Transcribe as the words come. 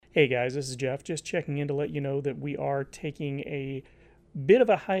Hey guys, this is Jeff. Just checking in to let you know that we are taking a bit of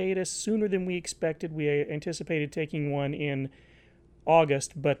a hiatus sooner than we expected. We anticipated taking one in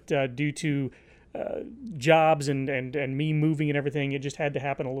August, but due to jobs and me moving and everything, it just had to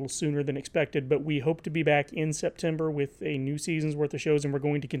happen a little sooner than expected. But we hope to be back in September with a new season's worth of shows, and we're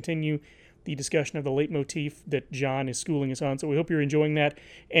going to continue the discussion of the leitmotif that John is schooling us on. So we hope you're enjoying that,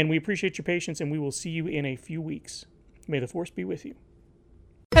 and we appreciate your patience, and we will see you in a few weeks. May the force be with you.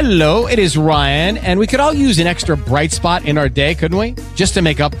 Hello, it is Ryan, and we could all use an extra bright spot in our day, couldn't we? Just to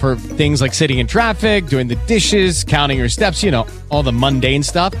make up for things like sitting in traffic, doing the dishes, counting your steps, you know, all the mundane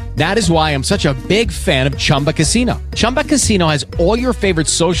stuff. That is why I'm such a big fan of Chumba Casino. Chumba Casino has all your favorite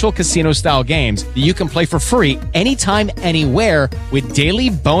social casino-style games that you can play for free anytime, anywhere with daily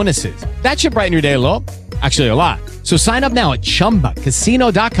bonuses. That should brighten your day a little. Actually, a lot. So sign up now at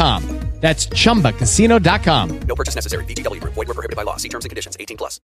ChumbaCasino.com. That's ChumbaCasino.com. No purchase necessary. VGW Group. Void where prohibited by law. See terms and conditions. 18+.